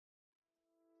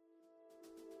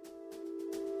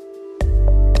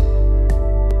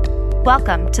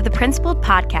Welcome to the Principled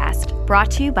Podcast,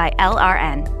 brought to you by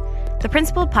LRN. The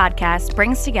Principled Podcast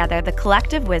brings together the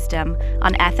collective wisdom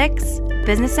on ethics,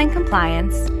 business and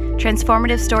compliance,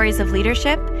 transformative stories of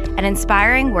leadership, and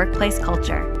inspiring workplace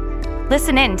culture.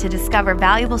 Listen in to discover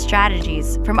valuable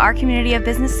strategies from our community of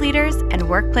business leaders and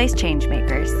workplace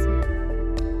changemakers.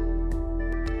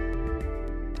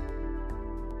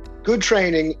 Good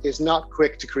training is not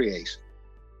quick to create.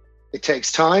 It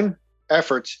takes time,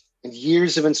 effort, and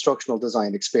years of instructional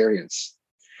design experience.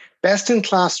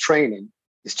 Best-in-class training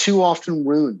is too often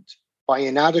ruined by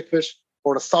inadequate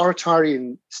or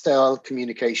authoritarian-style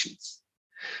communications.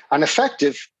 An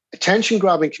effective,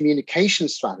 attention-grabbing communication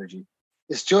strategy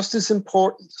is just as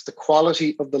important as the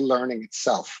quality of the learning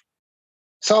itself.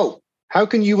 So, how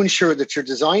can you ensure that you're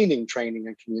designing training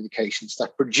and communications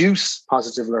that produce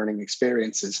positive learning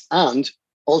experiences and,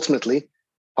 ultimately,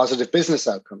 positive business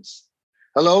outcomes?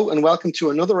 Hello, and welcome to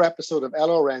another episode of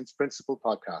LRN's Principled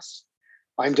Podcast.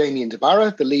 I'm Damien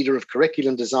DeBarra, the leader of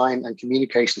curriculum design and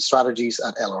communication strategies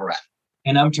at LRN.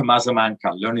 And I'm Tommaso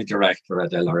Manca, learning director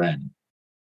at LRN.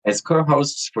 As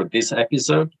co-hosts for this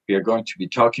episode, we are going to be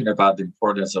talking about the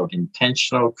importance of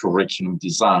intentional curriculum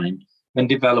design when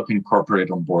developing corporate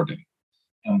onboarding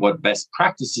and what best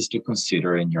practices to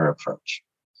consider in your approach.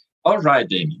 All right,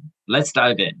 Damien, let's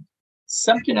dive in.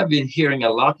 Something I've been hearing a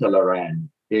lot at LRN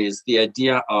is the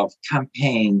idea of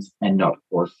campaigns and not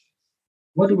courses.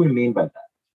 What do we mean by that?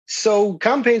 So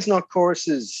campaigns, not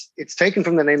courses, it's taken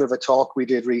from the name of a talk we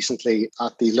did recently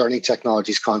at the Learning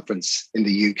Technologies Conference in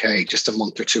the UK just a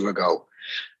month or two ago.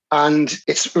 And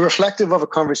it's reflective of a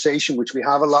conversation which we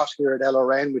have a lot here at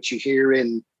LRN, which you hear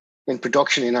in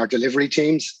production in our delivery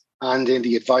teams and in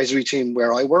the advisory team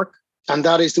where I work. And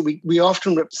that is that we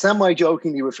often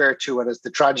semi-jokingly refer to it as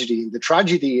the tragedy. And the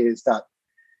tragedy is that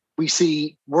we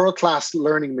see world-class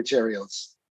learning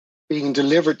materials being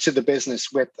delivered to the business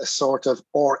with a sort of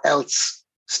or else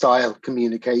style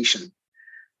communication.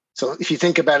 So if you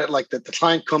think about it like that, the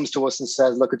client comes to us and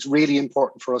says, look, it's really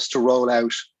important for us to roll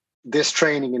out this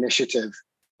training initiative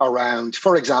around,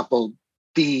 for example,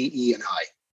 DE&I.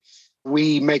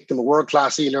 We make them a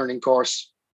world-class e-learning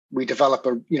course. We develop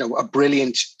a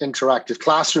brilliant interactive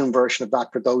classroom version of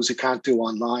that for those who can't do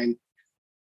online.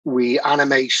 We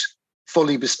animate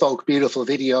fully bespoke, beautiful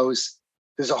videos.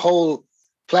 There's a whole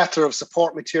plethora of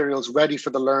support materials ready for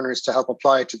the learners to help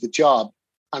apply it to the job.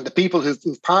 And the people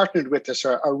who've partnered with us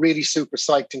are really super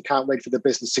psyched and can't wait for the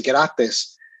business to get at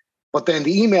this. But then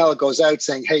the email goes out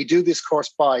saying, hey, do this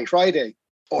course by Friday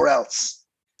or else.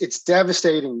 It's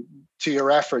devastating to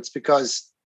your efforts because,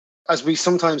 as we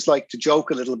sometimes like to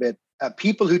joke a little bit,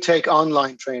 people who take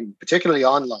online training, particularly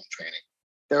online training,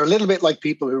 they're a little bit like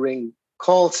people who ring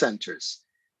call centers.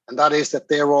 And that is that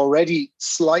they're already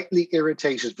slightly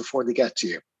irritated before they get to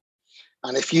you.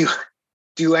 And if you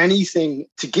do anything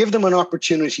to give them an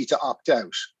opportunity to opt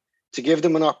out, to give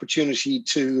them an opportunity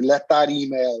to let that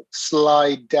email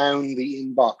slide down the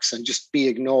inbox and just be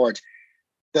ignored,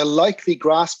 they'll likely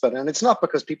grasp it. And it's not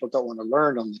because people don't want to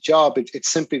learn on the job. It's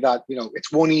simply that,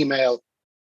 it's one email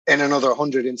in another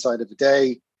 100 inside of a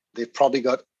day. They've probably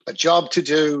got a job to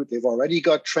do. They've already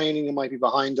got training they might be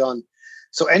behind on.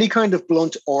 So any kind of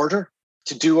blunt order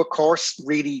to do a course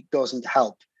really doesn't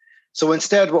help. So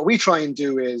instead, what we try and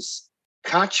do is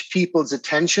catch people's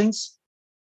attentions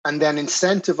and then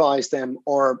incentivize them,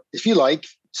 or if you like,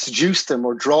 seduce them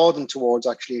or draw them towards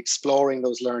actually exploring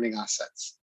those learning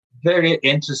assets. Very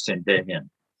interesting, Damien.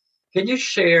 Can you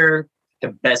share the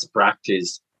best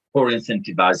practice for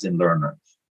incentivizing learners?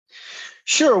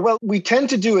 Sure. Well, we tend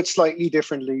to do it slightly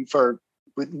differently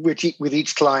with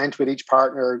each client, with each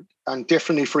partner, and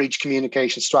differently for each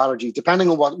communication strategy, depending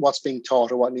on what's being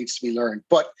taught or what needs to be learned.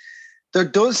 But there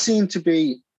does seem to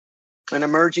be an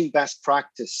emerging best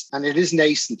practice, and it is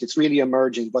nascent, it's really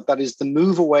emerging, but that is the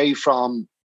move away from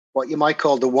what you might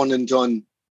call the one and done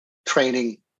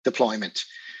training deployment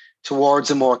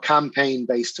towards a more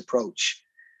campaign-based approach.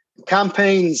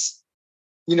 Campaigns,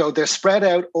 they're spread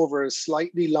out over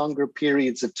slightly longer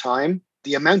periods of time.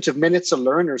 The amount of minutes a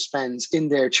learner spends in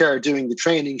their chair doing the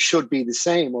training should be the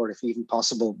same, or if even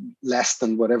possible, less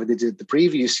than whatever they did the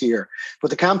previous year. But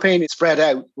the campaign is spread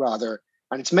out rather,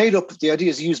 and it's made up of the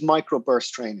idea is to use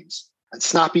microburst trainings and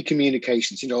snappy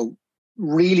communications,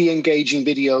 really engaging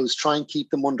videos, try and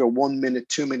keep them under 1 minute,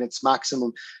 2 minutes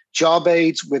maximum, job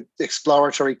aids with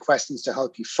exploratory questions to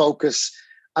help you focus.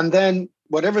 And then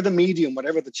whatever the medium,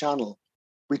 whatever the channel,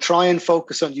 we try and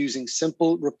focus on using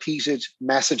simple, repeated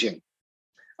messaging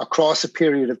across a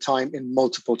period of time in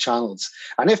multiple channels.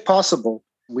 And if possible,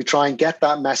 we try and get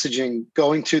that messaging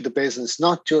going to the business,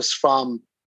 not just from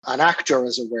an actor,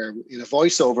 as it were, in a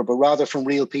voiceover, but rather from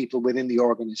real people within the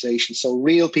organization. So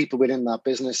real people within that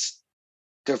business,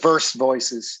 diverse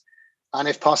voices, and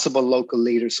if possible, local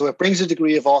leaders. So it brings a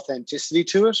degree of authenticity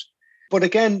to it. But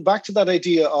again, back to that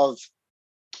idea of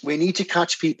we need to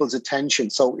catch people's attention.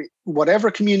 So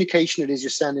whatever communication it is you're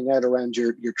sending out around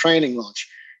your training launch,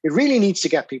 it really needs to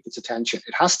get people's attention.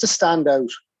 It has to stand out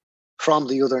from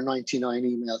the other 99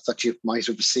 emails that you might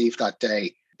have received that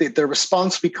day. The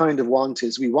response we kind of want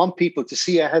is we want people to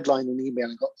see a headline in email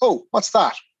and go, oh, what's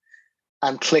that?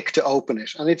 And click to open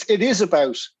it. And it is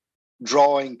about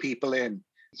drawing people in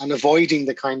and avoiding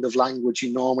the kind of language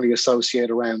you normally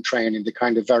associate around training, the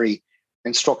kind of very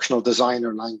instructional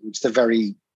designer language, the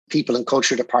very people and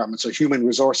culture departments or human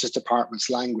resources departments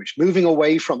language, moving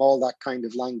away from all that kind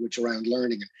of language around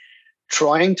learning and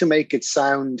trying to make it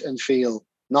sound and feel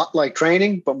not like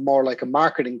training, but more like a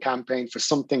marketing campaign for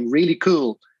something really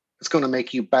cool that's going to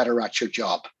make you better at your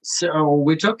job. So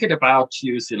we're talking about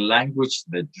using language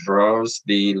that draws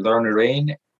the learner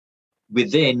in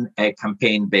within a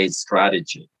campaign-based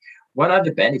strategy. What are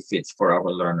the benefits for our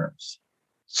learners?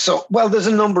 So, well, there's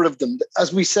a number of them.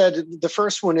 As we said, the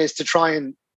first one is to try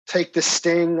and take the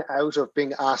sting out of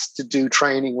being asked to do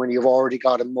training when you've already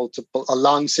got a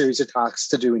long series of tasks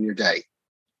to do in your day.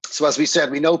 So as we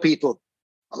said, we know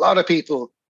a lot of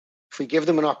people, if we give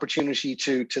them an opportunity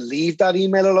to leave that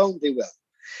email alone, they will.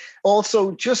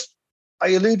 Also, I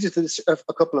alluded to this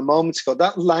a couple of moments ago,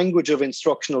 that language of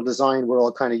instructional design we're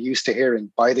all kind of used to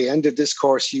hearing. By the end of this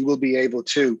course, you will be able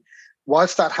to,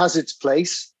 whilst that has its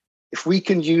place, if we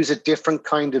can use a different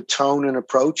kind of tone and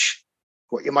approach,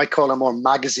 what you might call a more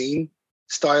magazine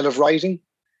style of writing,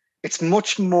 it's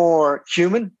much more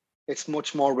human, it's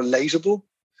much more relatable,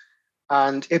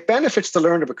 and it benefits the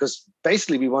learner because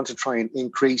basically we want to try and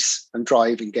increase and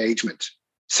drive engagement.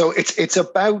 So it's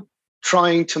about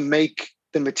trying to make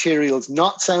the materials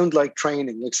not sound like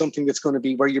training, like something that's going to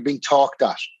be where you're being talked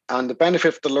at. And the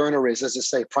benefit for the learner is, as I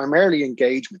say, primarily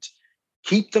engagement.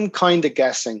 Keep them kind of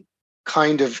guessing,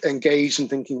 kind of engaged and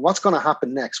thinking, what's going to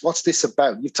happen next? What's this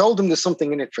about? You've told them there's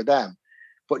something in it for them,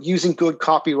 but using good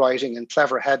copywriting and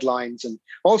clever headlines and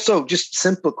also just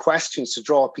simple questions to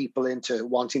draw people into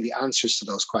wanting the answers to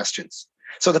those questions.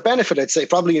 So the benefit, I'd say,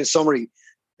 probably in summary,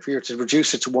 if we were to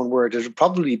reduce it to one word, it would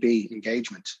probably be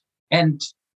engagement. And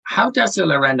how does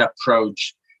LRN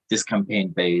approach this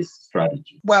campaign-based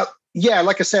strategy? Well, yeah,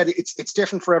 like I said, it's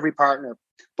different for every partner,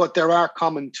 but there are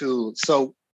common tools.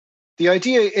 So the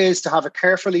idea is to have a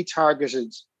carefully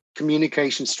targeted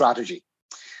communication strategy.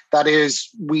 That is,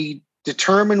 we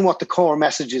determine what the core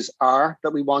messages are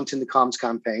that we want in the comms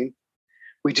campaign.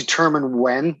 We determine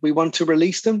when we want to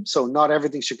release them. So not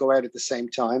everything should go out at the same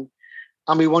time.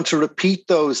 And we want to repeat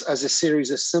those as a series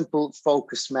of simple,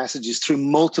 focused messages through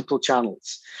multiple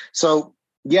channels. So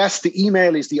yes, the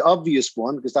email is the obvious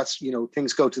one because that's,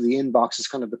 things go to the inbox as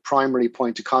kind of the primary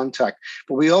point of contact.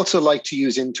 But we also like to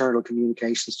use internal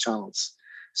communications channels.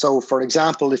 So for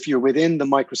example, if you're within the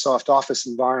Microsoft Office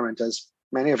environment, as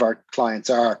many of our clients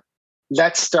are,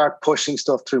 let's start pushing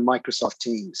stuff through Microsoft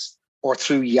Teams or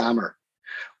through Yammer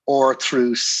or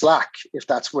through Slack, if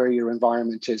that's where your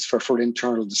environment is for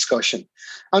internal discussion.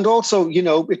 And also,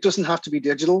 it doesn't have to be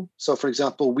digital. So for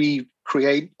example, we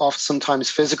create sometimes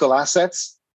physical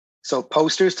assets. So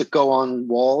posters that go on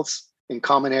walls in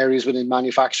common areas within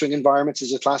manufacturing environments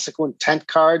is a classic one. Tent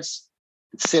cards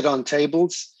that sit on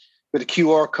tables with a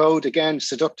QR code. Again,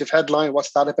 seductive headline.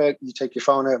 What's that about? You take your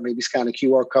phone out, maybe scan a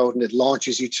QR code, and it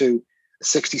launches you to a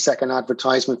 60-second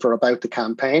advertisement for about the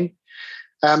campaign.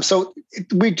 So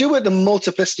we do it in a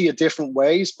multiplicity of different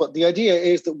ways, but the idea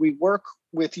is that we work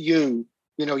with you,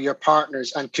 your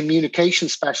partners and communication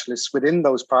specialists within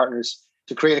those partners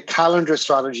to create a calendar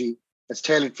strategy that's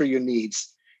tailored for your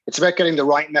needs. It's about getting the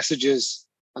right messages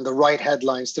and the right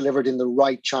headlines delivered in the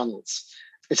right channels.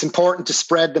 It's important to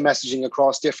spread the messaging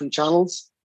across different channels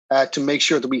to make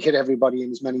sure that we hit everybody in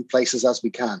as many places as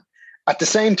we can. At the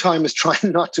same time as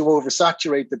trying not to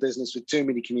oversaturate the business with too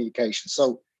many communications.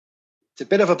 So it's a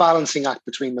bit of a balancing act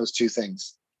between those two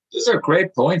things. These are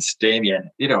great points, Damien.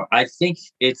 I think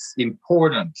it's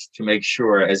important to make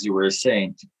sure, as you were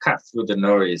saying, to cut through the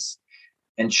noise,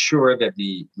 ensure that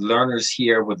the learners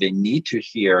hear what they need to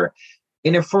hear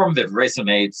in a form that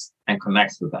resonates and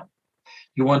connects with them.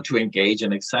 You want to engage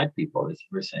and excite people, as you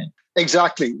were saying.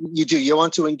 Exactly. You do. You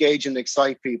want to engage and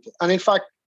excite people. And in fact,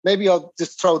 maybe I'll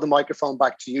just throw the microphone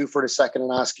back to you for a second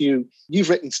and ask you, you've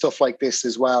written stuff like this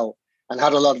as well and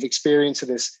had a lot of experience of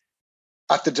this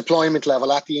at the deployment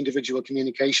level, at the individual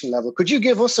communication level. Could you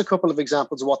give us a couple of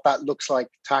examples of what that looks like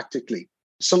tactically?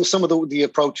 Some of the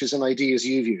approaches and ideas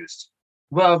you've used?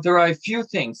 Well, there are a few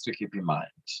things to keep in mind.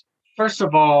 First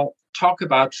of all, talk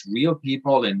about real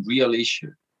people and real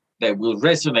issues that will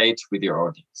resonate with your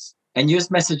audience, and use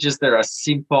messages that are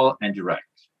simple and direct.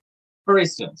 For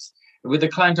instance, with a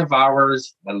client of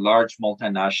ours, a large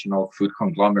multinational food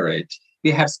conglomerate,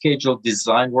 we have scheduled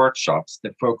design workshops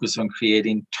that focus on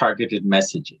creating targeted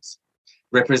messages.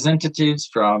 Representatives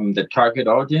from the target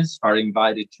audience are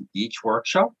invited to each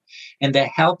workshop, and they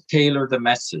help tailor the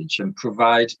message and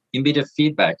provide immediate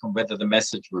feedback on whether the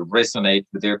message will resonate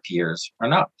with their peers or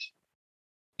not.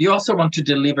 You also want to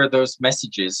deliver those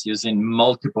messages using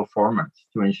multiple formats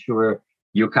to ensure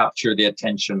you capture the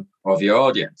attention of your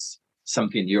audience,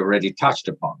 something you already touched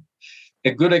upon.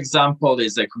 A good example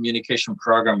is a communication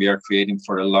program we are creating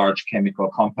for a large chemical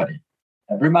company.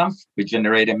 Every month, we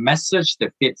generate a message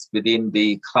that fits within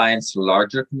the client's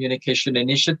larger communication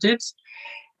initiatives.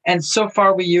 And so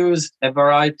far, we use a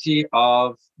variety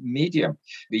of media.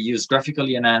 We use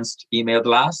graphically enhanced email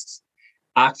blasts,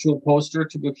 actual poster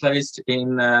to be placed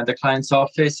in the client's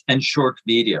office, and short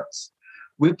videos.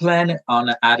 We plan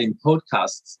on adding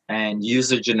podcasts and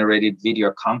user-generated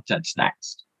video content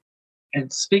next.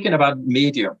 And speaking about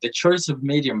medium, the choice of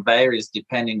medium varies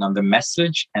depending on the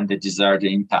message and the desired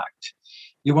impact.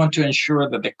 You want to ensure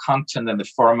that the content and the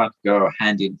format go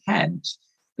hand in hand,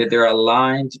 that they're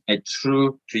aligned and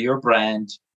true to your brand,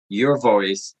 your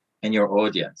voice, and your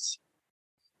audience.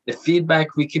 The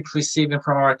feedback we keep receiving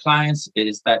from our clients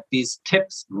is that these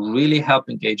tips really help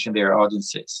engage in their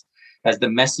audiences, as the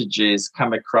messages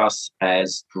come across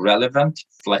as relevant,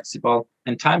 flexible,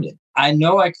 and timely. I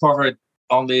know I covered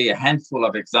only a handful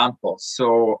of examples,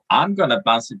 so I'm going to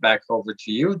bounce it back over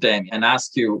to you, Damien, and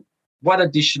ask you, what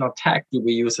additional tech do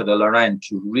we use at LRN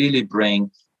to really bring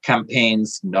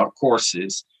campaigns, not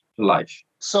courses, to life?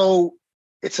 So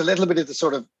it's a little bit of the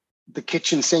sort of the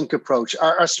kitchen sink approach.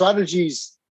 Our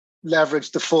strategies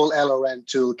leverage the full LRN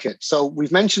toolkit. So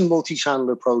we've mentioned multi-channel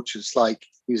approaches like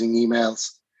using emails,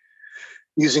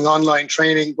 using online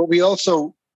training, but we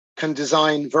also can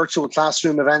design virtual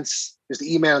classroom events. There's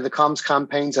the email and the comms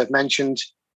campaigns I've mentioned,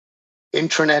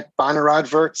 intranet banner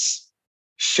adverts,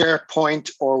 SharePoint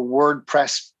or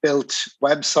WordPress built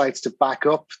websites to back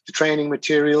up the training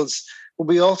materials. But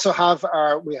we also have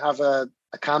a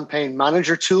campaign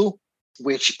manager tool,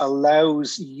 which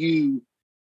allows you,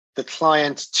 the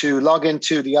client, to log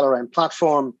into the LRN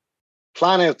platform,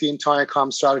 plan out the entire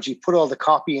comm strategy, put all the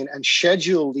copy in, and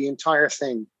schedule the entire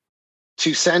thing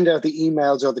to send out the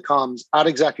emails or the comms at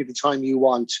exactly the time you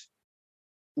want,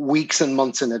 weeks and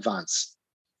months in advance.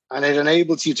 And it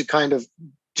enables you to kind of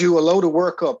do a load of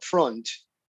work up front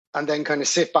and then kind of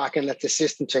sit back and let the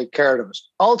system take care of it.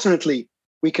 Alternately,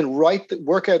 we can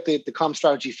work out the comm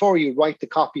strategy for you, write the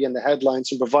copy and the headlines,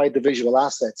 and provide the visual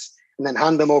assets, and then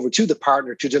hand them over to the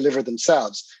partner to deliver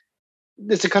themselves.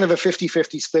 It's a kind of a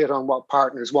 50-50 split on what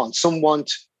partners want. Some want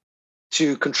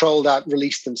to control that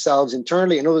release themselves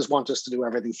internally, and others want us to do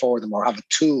everything for them or have a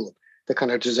tool that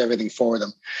kind of does everything for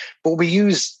them. But we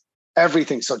use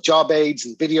everything. So job aids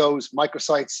and videos,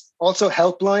 microsites, also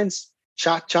helplines,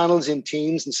 chat channels in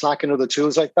Teams and Slack and other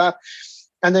tools like that.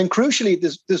 And then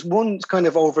crucially, there's one kind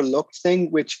of overlooked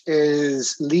thing, which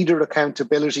is leader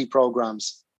accountability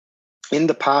programs. In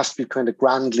the past, we've kind of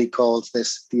grandly called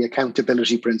this the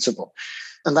accountability principle.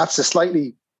 And that's a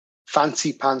slightly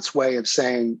fancy pants way of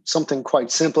saying something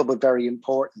quite simple, but very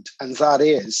important. And that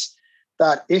is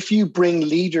that if you bring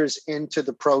leaders into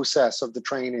the process of the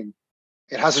training,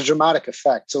 it has a dramatic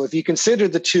effect. So if you consider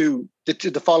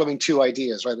the following two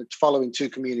ideas, right, the following two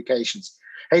communications.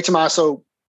 Hey, Tommaso,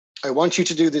 I want you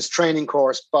to do this training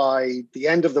course by the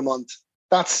end of the month.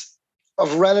 That's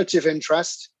of relative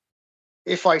interest.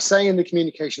 If I say in the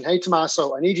communication, hey,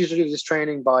 Tommaso, I need you to do this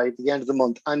training by the end of the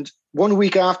month, and 1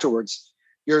 week afterwards,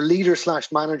 your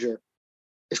leader/manager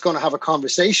is going to have a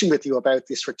conversation with you about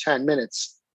this for 10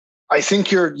 minutes, I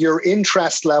think your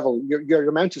interest level, your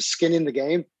amount of skin in the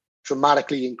game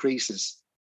dramatically increases.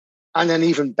 And an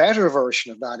even better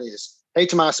version of that is, hey,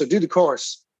 Tommaso, do the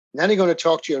course. And then you're going to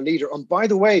talk to your leader. And by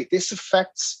the way, this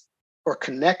affects or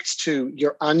connects to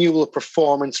your annual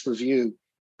performance review.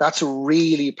 That's a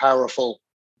really powerful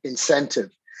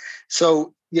incentive.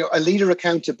 So, a leader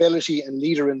accountability and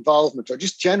leader involvement, or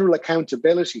just general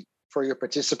accountability for your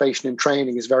participation in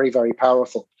training, is very, very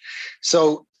powerful.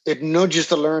 So it nudges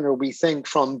the learner, we think,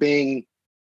 from being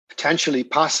potentially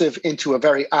passive into a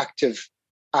very active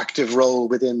role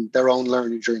within their own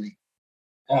learning journey.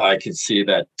 I can see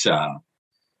that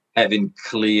having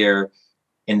clear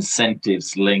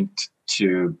incentives linked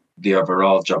to the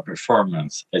overall job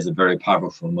performance is a very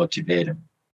powerful motivator.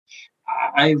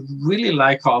 I really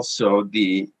like also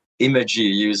the image you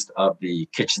used of the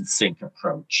kitchen sink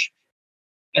approach.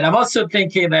 And I'm also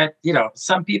thinking that,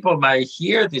 some people might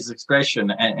hear this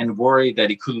expression and worry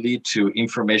that it could lead to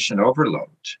information overload.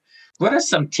 What are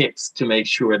some tips to make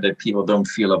sure that people don't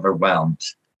feel overwhelmed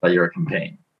by your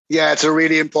campaign? Yeah, it's a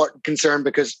really important concern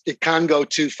because it can go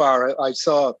too far. I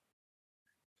saw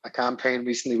a campaign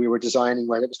recently we were designing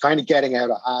where it was kind of getting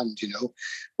out of hand.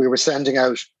 We were sending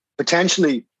out,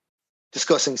 potentially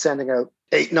discussing sending out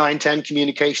 8, 9, 10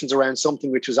 communications around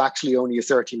something which was actually only a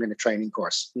 30-minute training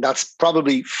course. And that's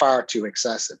probably far too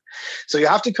excessive. So you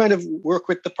have to kind of work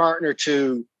with the partner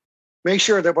to make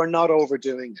sure that we're not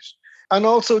overdoing it. And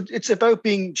also it's about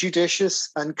being judicious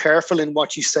and careful in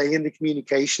what you say in the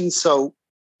communication. So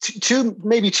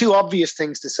maybe two obvious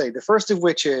things to say. The first of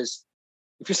which is,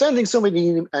 if you're sending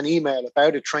somebody an email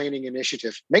about a training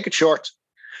initiative, make it short.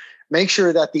 Make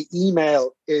sure that the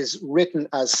email is written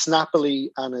as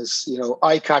snappily and as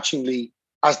eye-catchingly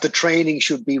as the training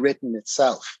should be written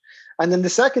itself. And then the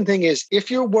second thing is, if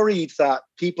you're worried that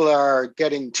people are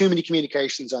getting too many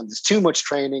communications and there's too much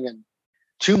training and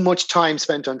too much time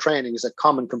spent on training is a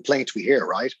common complaint we hear,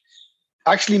 right?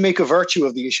 Actually make a virtue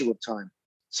of the issue of time.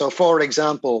 So for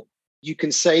example, you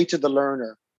can say to the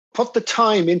learner, put the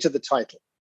time into the title.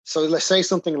 So let's say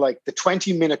something like the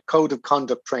 20-minute code of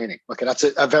conduct training. Okay, that's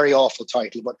a very awful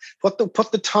title, but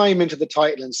put the time into the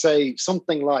title and say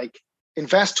something like,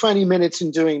 invest 20 minutes in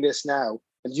doing this now,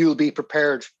 and you'll be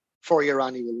prepared for your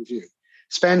annual review.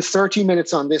 Spend 30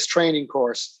 minutes on this training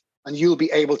course, and you'll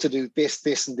be able to do this,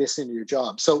 this, and this in your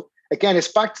job. So again,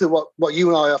 it's back to what you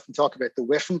and I often talk about, the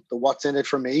WIFM, the what's in it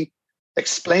for me.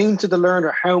 Explain to the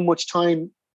learner how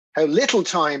little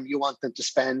time you want them to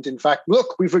spend. In fact,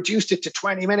 look, we've reduced it to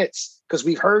 20 minutes because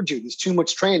we've heard you. There's too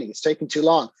much training. It's taken too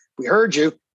long. We heard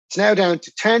you. It's now down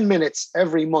to 10 minutes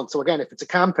every month. So again, if it's a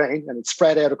campaign and it's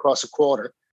spread out across a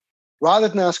quarter, rather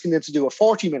than asking them to do a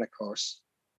 40-minute course,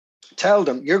 tell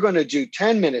them you're going to do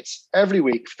 10 minutes every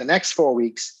week for the next 4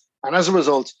 weeks. And as a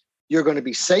result, you're going to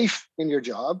be safe in your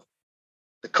job.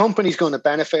 The company's going to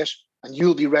benefit, and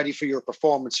you'll be ready for your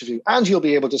performance review, and you'll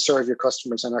be able to serve your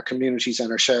customers and our communities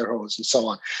and our shareholders and so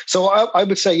on. So I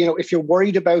would say, if you're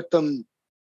worried about them,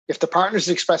 if the partner is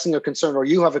expressing a concern or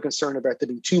you have a concern about there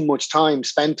being too much time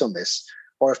spent on this,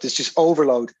 or if there's just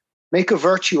overload, make a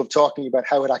virtue of talking about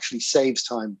how it actually saves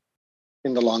time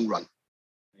in the long run.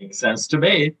 Makes sense to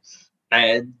me.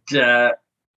 And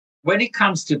when it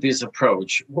comes to this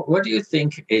approach, what do you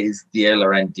think is the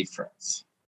LRN difference?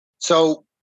 So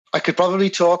I could probably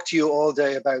talk to you all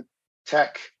day about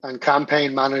tech and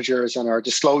campaign managers and our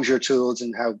disclosure tools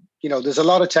and how, there's a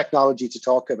lot of technology to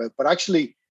talk about. But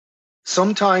actually,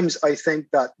 sometimes I think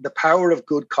that the power of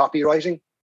good copywriting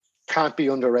can't be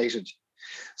underrated.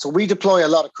 So we deploy a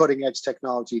lot of cutting edge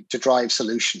technology to drive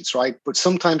solutions, right? But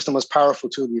sometimes the most powerful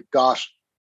tool you've got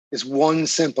is one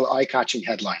simple eye-catching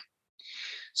headline.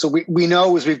 So we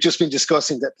know, as we've just been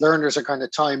discussing, that learners are kind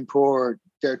of time poor,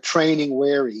 they're training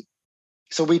weary.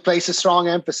 So we place a strong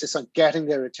emphasis on getting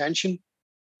their attention,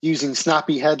 using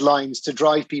snappy headlines to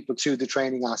drive people to the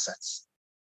training assets.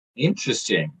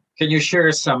 Interesting. Can you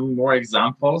share some more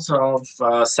examples of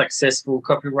successful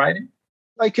copywriting?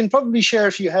 I can probably share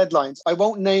a few headlines. I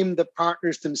won't name the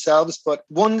partners themselves, but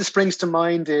one that springs to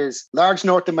mind is large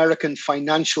North American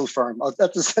financial firm.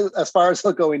 That's as far as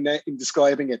I'll go in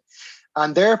describing it.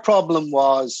 And their problem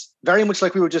was very much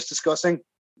like we were just discussing,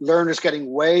 learners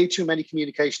getting way too many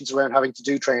communications around having to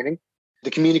do training.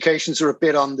 The communications are a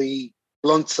bit on the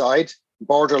blunt side,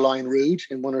 borderline rude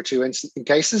in one or two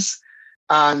cases.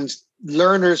 And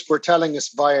learners were telling us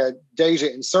via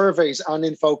data in surveys and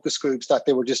in focus groups that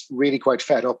they were just really quite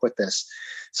fed up with this.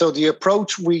 So the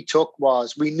approach we took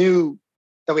was, we knew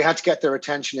that we had to get their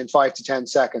attention in 5 to 10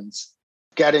 seconds,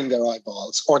 getting their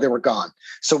eyeballs, or they were gone.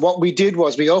 So what we did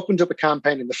was we opened up a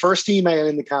campaign. In the first email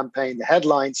in the campaign, the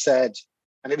headline said,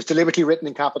 and it was deliberately written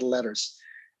in capital letters,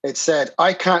 it said,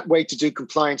 "I can't wait to do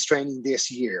compliance training this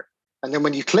year." And then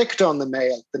when you clicked on the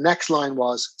mail, the next line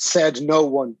was, "Said no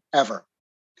one ever."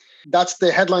 That's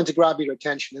the headline to grab your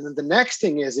attention. And then the next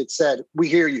thing is, it said, "We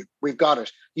hear you. We've got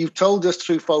it. You've told us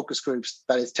through focus groups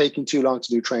that it's taking too long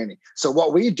to do training." So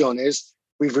what we've done is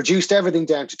we've reduced everything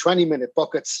down to 20-minute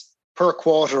buckets per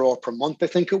quarter or per month, I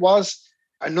think it was.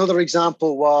 Another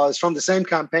example was from the same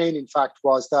campaign, in fact,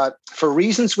 was that for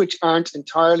reasons which aren't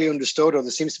entirely understood, or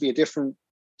there seems to be a different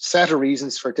set of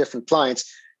reasons for different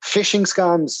clients, phishing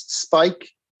scams spike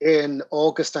in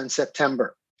August and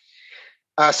September.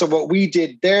 So what we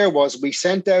did there was we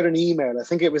sent out an email, I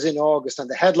think it was in August, and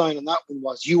the headline on that one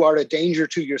was, "You are a danger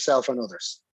to yourself and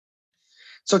others."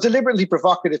 So deliberately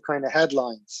provocative kind of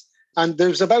headlines. And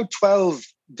there's about 12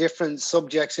 different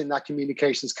subjects in that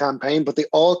communications campaign, but they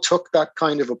all took that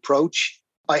kind of approach.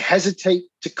 I hesitate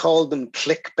to call them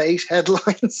clickbait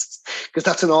headlines because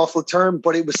that's an awful term,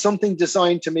 but it was something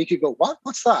designed to make you go, what?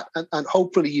 What's that? And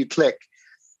hopefully you click.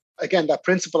 Again, that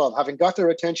principle of having got their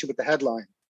attention with the headline,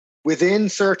 within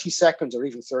 30 seconds or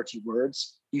even 30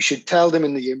 words, you should tell them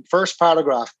in the first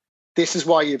paragraph, this is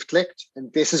why you've clicked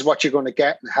and this is what you're going to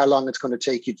get and how long it's going to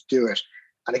take you to do it.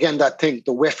 And again, that thing,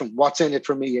 the whiff and what's in it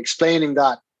for me, explaining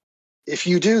that if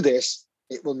you do this,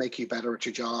 it will make you better at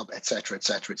your job, et cetera, et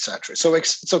cetera, et cetera.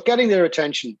 So getting their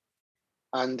attention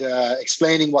and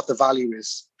explaining what the value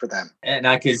is for them. And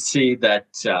I can see that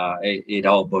it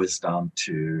all boils down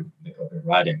to the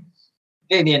writing.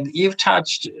 Damien, you've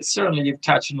touched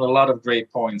on a lot of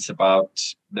great points about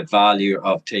the value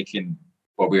of taking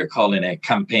what we are calling a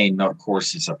campaign, not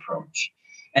courses approach.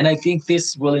 And I think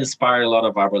this will inspire a lot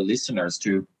of our listeners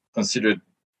to consider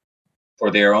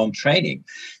for their own training.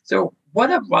 So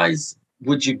what advice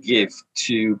would you give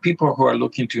to people who are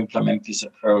looking to implement this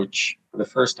approach for the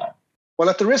first time?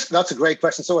 Well, that's a great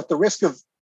question. So at the risk of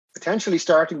potentially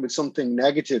starting with something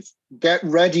negative, get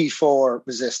ready for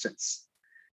resistance.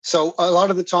 So a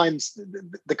lot of the times,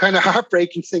 the kind of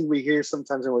heartbreaking thing we hear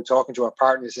sometimes when we're talking to our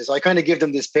partners is I kind of give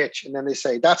them this pitch and then they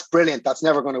say, that's brilliant. That's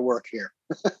never going to work here.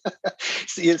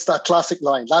 See, it's that classic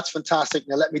line. That's fantastic.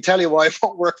 Now, let me tell you why it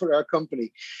won't work for our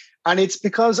company. And it's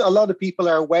because a lot of people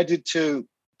are wedded to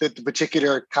the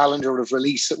particular calendar of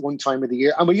release at one time of the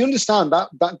year. And we understand that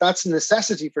that's a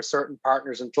necessity for certain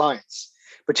partners and clients,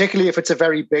 particularly if it's a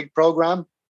very big program.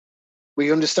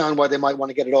 We understand why they might want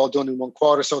to get it all done in one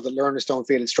quarter so that learners don't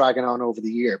feel it's dragging on over the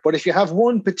year. But if you have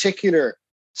one particular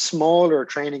smaller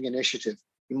training initiative,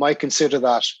 you might consider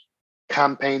that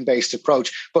campaign-based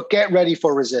approach. But get ready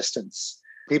for resistance.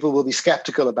 People will be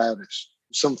skeptical about it.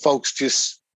 Some folks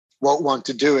just won't want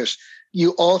to do it.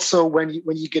 You also, when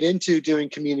you get into doing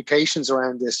communications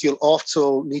around this, you'll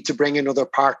also need to bring in other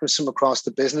partners from across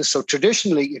the business. So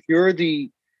traditionally, if you're the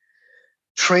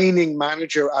training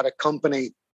manager at a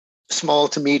company, small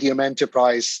to medium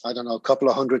enterprise, I don't know, a couple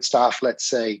of hundred staff, let's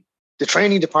say, the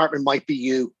training department might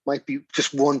be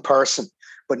just one person.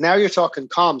 But now you're talking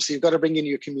comms, so you've got to bring in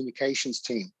your communications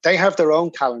team. They have their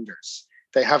own calendars.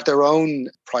 They have their own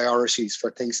priorities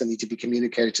for things that need to be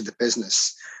communicated to the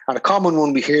business. And a common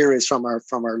one we hear is from our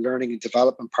learning and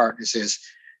development partners is,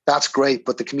 that's great,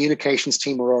 but the communications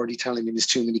team are already telling me there's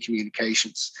too many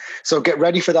communications. So get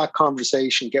ready for that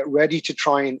conversation. Get ready to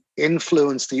try and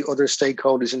influence the other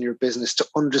stakeholders in your business to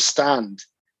understand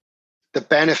the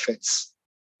benefits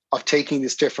of taking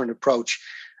this different approach.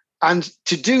 And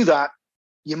to do that,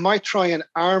 you might try and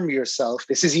arm yourself.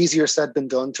 This is easier said than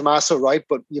done, Tommaso, right?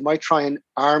 But you might try and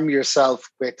arm yourself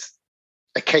with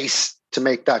a case to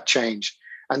make that change.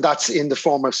 And that's in the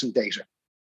form of some data.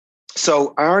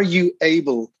 So are you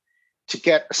able to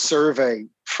get a survey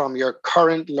from your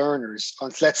current learners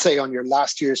on, let's say, on your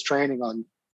last year's training on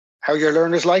how your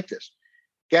learners liked it?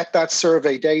 Get that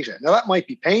survey data. Now, that might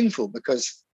be painful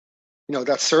because,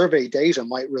 that survey data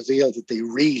might reveal that they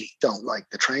really don't like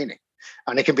the training.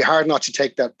 And it can be hard not to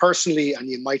take that personally. And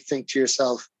you might think to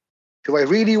yourself, do I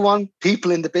really want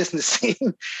people in the business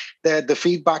seeing the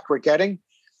feedback we're getting?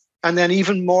 And then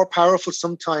even more powerful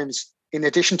sometimes, in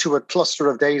addition to a cluster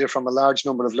of data from a large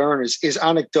number of learners, is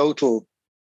anecdotal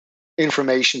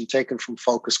information taken from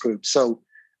focus groups. So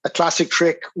a classic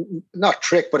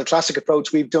a classic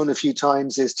approach we've done a few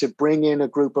times is to bring in a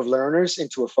group of learners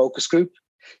into a focus group,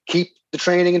 keep the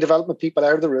training and development people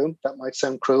out of the room. That might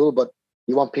sound cruel, but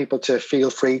you want people to feel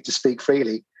free to speak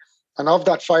freely. And of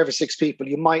that 5 or 6 people,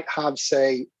 you might have,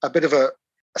 say, a bit of a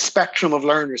spectrum of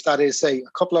learners. That is, say,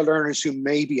 a couple of learners who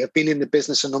maybe have been in the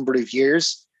business a number of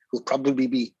years, who'll probably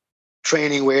be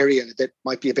training weary and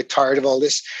might be a bit tired of all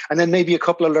this. And then maybe a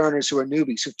couple of learners who are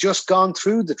newbies, who've just gone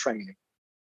through the training,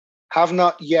 have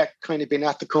not yet kind of been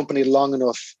at the company long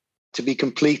enough to be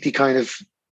completely kind of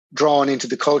drawn into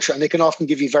the culture. And they can often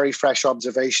give you very fresh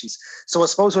observations. So I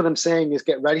suppose what I'm saying is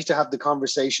get ready to have the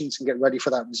conversations and get ready for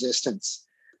that resistance.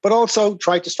 But also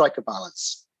try to strike a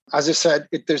balance. As I said,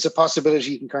 there's a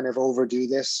possibility you can kind of overdo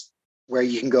this, where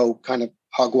you can go kind of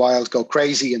hog wild, go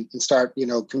crazy and start,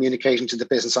 communicating to the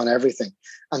business on everything.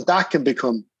 And that can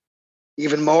become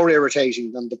even more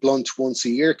irritating than the blunt once a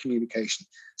year communication.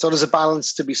 So there's a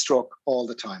balance to be struck all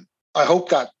the time. I hope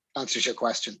that answers your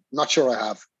question. Not sure I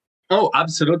have. Oh,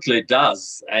 absolutely it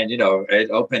does. And, it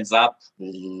opens up a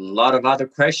lot of other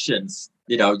questions.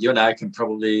 You and I can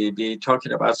probably be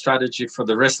talking about strategy for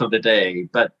the rest of the day,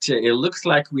 but it looks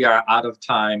like we are out of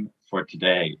time for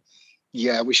today.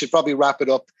 Yeah, we should probably wrap it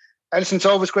up. Edison, it's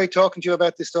always great talking to you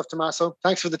about this stuff, Tommaso.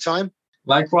 Thanks for the time.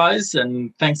 Likewise,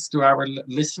 and thanks to our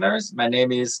listeners. My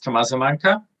name is Tommaso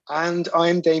Manca. And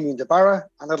I'm Damien DeBarra,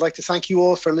 and I'd like to thank you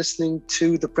all for listening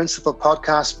to the Principled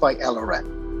Podcast by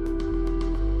LRN.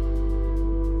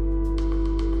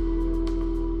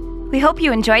 We hope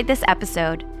you enjoyed this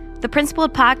episode. The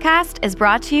Principled Podcast is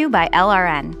brought to you by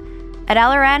LRN. At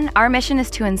LRN, our mission is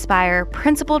to inspire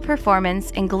principled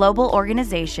performance in global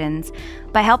organizations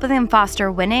by helping them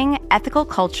foster winning, ethical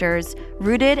cultures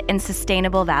rooted in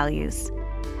sustainable values.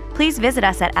 Please visit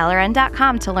us at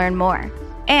LRN.com to learn more.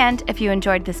 And if you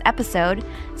enjoyed this episode,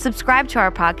 subscribe to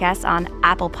our podcast on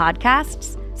Apple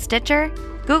Podcasts, Stitcher,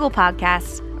 Google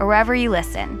Podcasts, or wherever you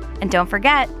listen. And don't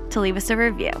forget to leave us a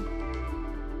review.